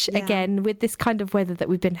dish, again, with this kind of weather that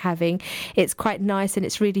we've been having. It's quite nice, and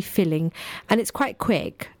it's really filling, and it's quite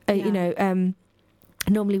quick.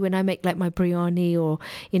 Normally when I make like my biryani, or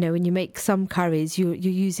when you make some curries, you're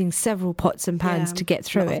using several pots and pans to get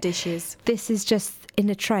through it. Dishes. This is just in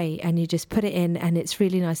a tray, and you just put it in, and it's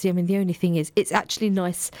really nice. I mean, the only thing is it's actually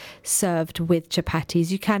nice served with chapatis.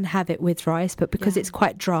 You can have it with rice, but because it's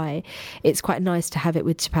quite dry, it's quite nice to have it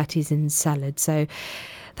with chapatis and salad. So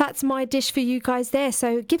that's my dish for you guys there.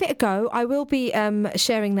 So give it a go. I will be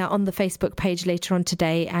sharing that on the Facebook page later on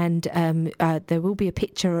today, and there will be a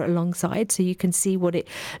picture alongside so you can see what it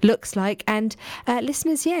looks like. And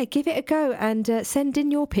listeners, give it a go, and send in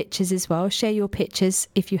your pictures as well. Share your pictures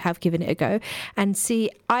if you have given it a go, and see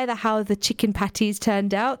either how the chicken patties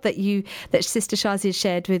turned out that Sister Shazia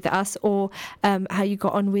shared with us, or how you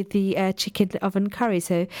got on with the chicken oven curry.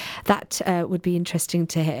 So that would be interesting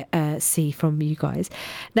to see from you guys.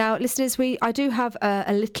 Now, listeners, I do have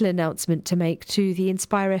a little announcement to make to the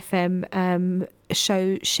Inspire FM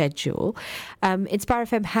show schedule. Inspire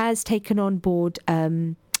FM has taken on board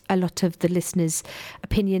a lot of the listeners'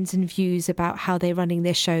 opinions and views about how they're running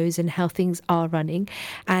their shows and how things are running.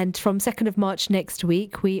 And from 2nd of March next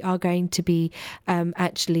week, we are going to be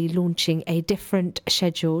actually launching a different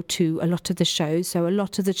schedule to a lot of the shows. So a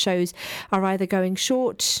lot of the shows are either going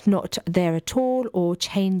short, not there at all, or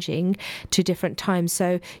changing to different times.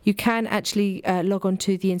 So you can actually log on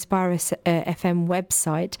to the Inspire FM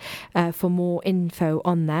website for more info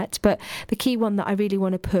on that. But the key one that I really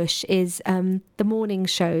want to push is the morning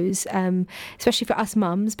shows, especially for us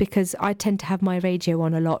mums, because I tend to have my radio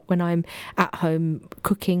on a lot when I'm at home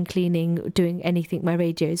cooking, cleaning, doing anything. My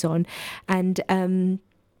radio's on, and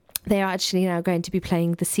they are actually now going to be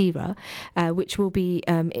playing the Seerah, which will be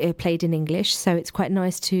played in English. So it's quite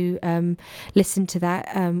nice to listen to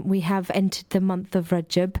that. We have entered the month of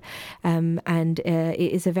Rajab, and it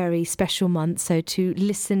is a very special month. So to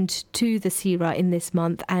listen to the Seerah in this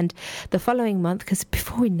month and the following month, because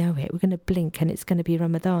before we know it, we're going to blink and it's going to be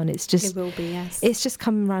Ramadan. It will be, yes. It's just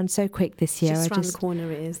come around so quick this year. Just around the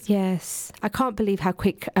corner it is. Yes. I can't believe how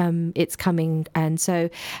quick it's coming. And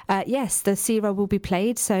so, yes, the Seerah will be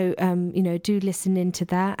played. So, do listen into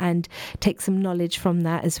that and take some knowledge from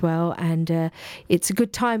that as well. And it's a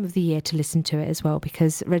good time of the year to listen to it as well,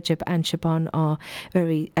 because Rajab and Shaban are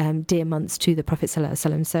very dear months to the Prophet Sallallahu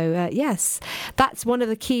Alaihi Wasallam. So yes, that's one of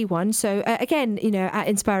the key ones. So again, at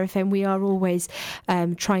Inspire FM, we are always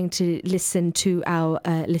trying to listen to our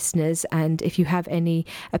listeners. And if you have any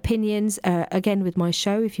opinions, again, with my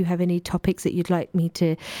show, if you have any topics that you'd like me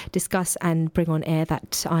to discuss and bring on air,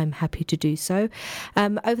 that I'm happy to do so.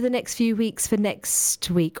 Over the next few weeks, for next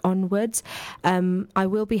week onwards, I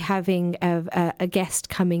will be having a guest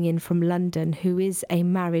coming in from London who is a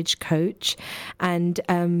marriage coach, and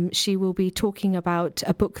she will be talking about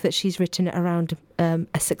a book that she's written around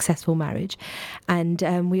a successful marriage, and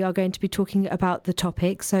we are going to be talking about the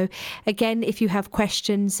topic. So again, if you have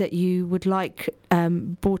questions that you would like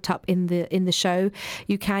brought up in the show,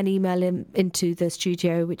 you can email into the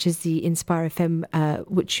studio, which is the Inspire FM,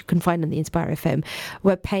 which you can find on the Inspire FM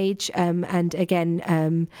webpage, and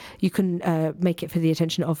again, you can make it for the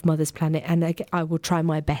attention of Mother's Planet, and I will try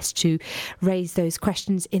my best to raise those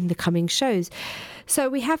questions in the coming shows. So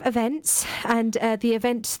we have events, and the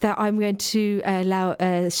event that I'm going to allow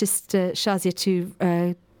Sister Shazia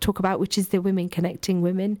to talk about, which is the Women Connecting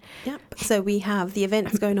Women. Yep. So we have the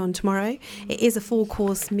events going on tomorrow. It is a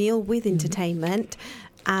 4-course meal with entertainment.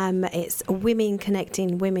 It's a Women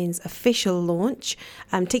Connecting Women's official launch.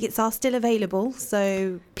 Tickets are still available,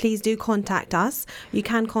 so please do contact us. You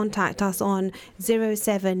can contact us on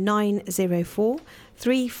 07904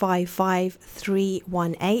 355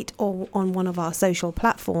 318 or on one of our social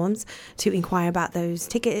platforms to inquire about those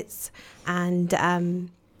tickets. And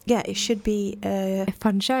it should be a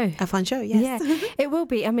fun show. A fun show, yes. Yeah, it will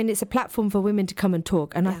be. I mean, it's a platform for women to come and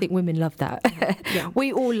talk, and I think women love that. Yeah.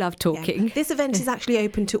 We all love talking. Yeah. This event is actually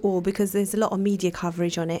open to all because there's a lot of media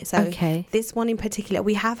coverage on it. So this one in particular,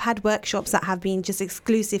 we have had workshops that have been just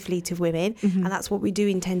exclusively to women, and that's what we do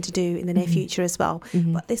intend to do in the near future as well.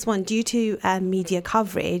 But this one, due to media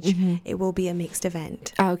coverage, it will be a mixed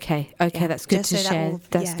event. Okay, that's good to share.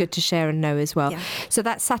 That's good to share and know as well. Yeah. So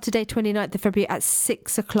that's Saturday 29th of February at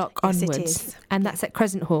 6 o'clock onwards. Yes, it is. And that's at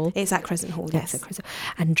Crescent Hall. It's at Crescent Hall, yes. At Crescent.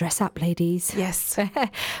 And dress up, ladies. Yes.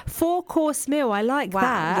 4-course meal, I like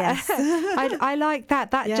that. Yes. I like that.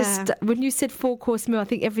 Just, when you said 4-course meal, I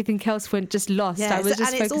think everything else went just lost. Yes. I was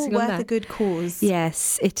just focusing on that. And it's all worth a good cause.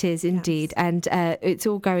 Yes, it is indeed. Yes. And it's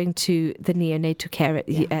all going to the neonatal care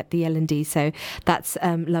at the L&D. So that's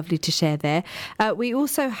lovely to share there. We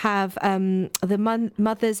also have the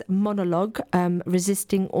Mother's Monologue,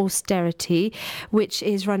 Resisting Austerity, which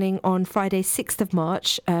is running on Friday 6th of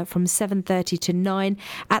March from 7:30 to 9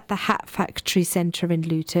 at the Hat Factory Centre in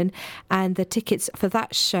Luton, and the tickets for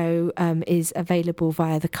that show is available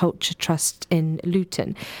via the Culture Trust in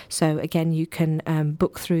Luton. So again, you can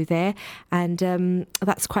book through there, and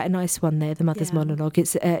that's quite a nice one there, the Mother's Monologue.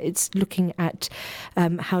 It's looking at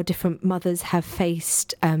how different mothers have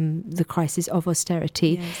faced the crisis of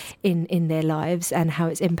austerity in their lives and how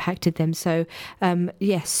it's impacted them. So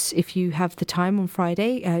yes, if you have the time on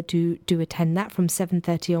Friday, do attend that from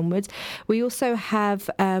 7:30 onwards. We also have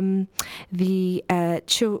the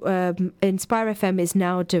Inspire FM is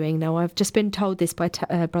now doing. Now I've just been told this by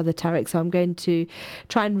Brother Tarek, so I'm going to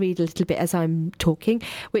try and read a little bit as I'm talking,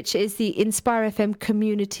 which is the Inspire FM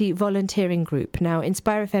Community Volunteering Group. Now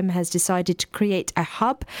Inspire FM has decided to create a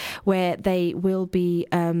hub where they will be.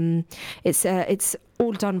 It's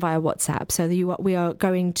all done via WhatsApp. So we are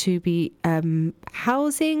going to be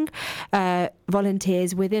housing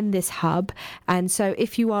volunteers within this hub. And so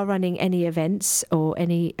if you are running any events or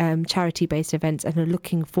any charity-based events and are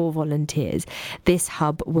looking for volunteers, this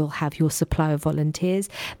hub will have your supply of volunteers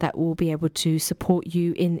that will be able to support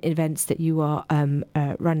you in events that you are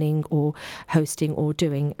running or hosting or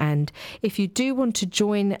doing. And if you do want to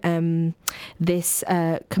join this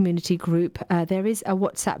community group, there is a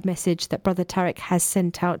WhatsApp message that Brother Tariq has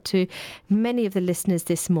sent out to many of the listeners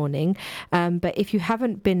this morning. But if you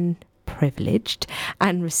haven't been privileged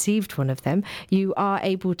and received one of them, you are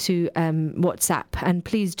able to WhatsApp, and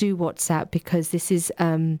please do WhatsApp, because this is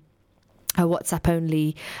a WhatsApp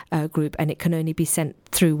only group and it can only be sent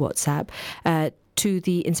through WhatsApp to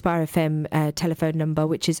the Inspire FM telephone number,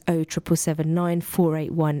 which is 07779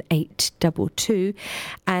 481 822.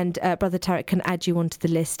 And Brother Tariq can add you onto the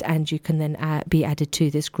list, and you can then be added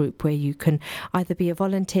to this group where you can either be a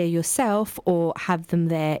volunteer yourself or have them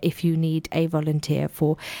there if you need a volunteer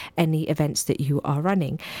for any events that you are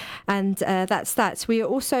running. And that's that. We are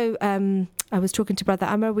also, I was talking to Brother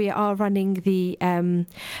Amr, we are running the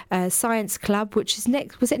Science Club, which is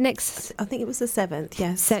next, was it next? I think it was the 7th,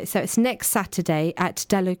 yes. So it's next Saturday at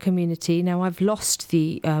Dallow Community. Now I've lost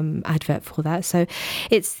the advert for that, so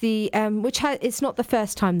it's the it's not the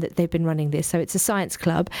first time that they've been running this. So it's a science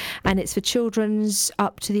club, and it's for children's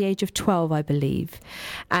up to the age of 12, I believe,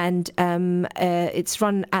 and it's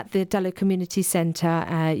run at the Dallow Community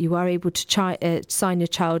Centre. You are able to sign your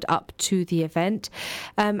child up to the event,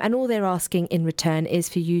 and all they're asking in return is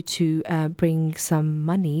for you to bring some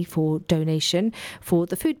money for donation for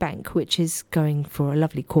the food bank, which is going for a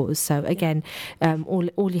lovely cause. So again,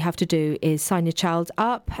 all you have to do is sign your child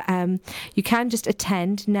up. You can just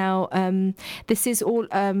attend. Now, this is all,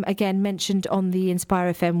 again, mentioned on the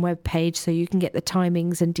Inspire FM webpage, so you can get the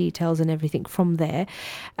timings and details and everything from there.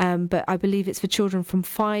 But I believe it's for children from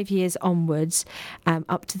 5 years onwards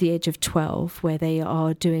up to the age of 12, where they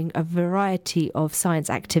are doing a variety of science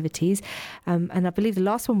activities. And I believe the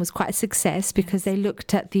last one was quite a success, because they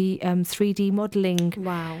looked at the 3D modelling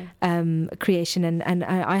creation, and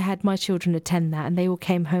I had my children attend that, and they all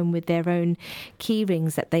came home with their own key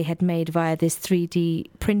rings that they had made via this 3D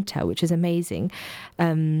printer, which is amazing.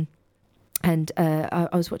 And I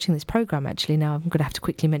was watching this program, actually. Now I'm going to have to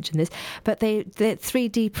quickly mention this, but they're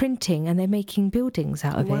 3D printing and they're making buildings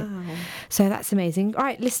out of it. So that's amazing. All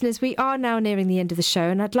right, listeners, we are now nearing the end of the show,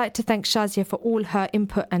 and I'd like to thank Shazia for all her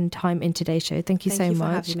input and time in today's show. Thank you so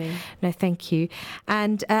much. For having me. No, thank you.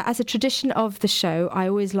 And as a tradition of the show, I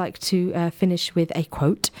always like to finish with a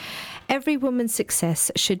quote. Every woman's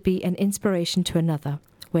success should be an inspiration to another.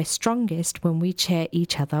 We're strongest when we cheer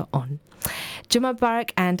each other on. Jummah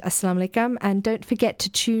Mubarak and Assalamu Alaikum, and don't forget to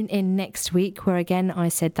tune in next week, where again I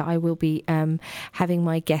said that I will be having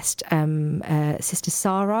my guest Sister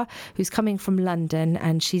Sarah, who's coming from London,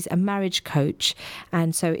 and she's a marriage coach.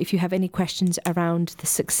 And so if you have any questions around the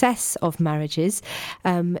success of marriages,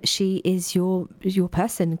 she is your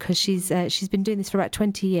person, because she's been doing this for about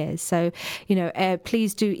 20 years. So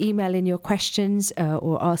please do email in your questions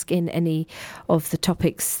or ask in any of the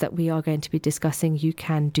topics that we are going to be discussing. You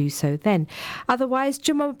can do so then. Otherwise,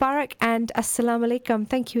 Jummah Mubarak and Assalamu Alaikum.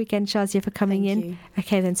 Thank you again, Shazia, for coming in.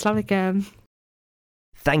 Okay then, Assalamu Alaikum.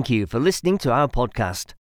 Thank you for listening to our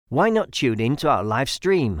podcast. Why not tune in to our live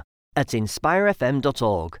stream at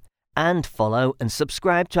inspirefm.org and follow and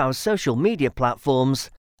subscribe to our social media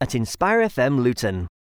platforms at Inspire FM Luton.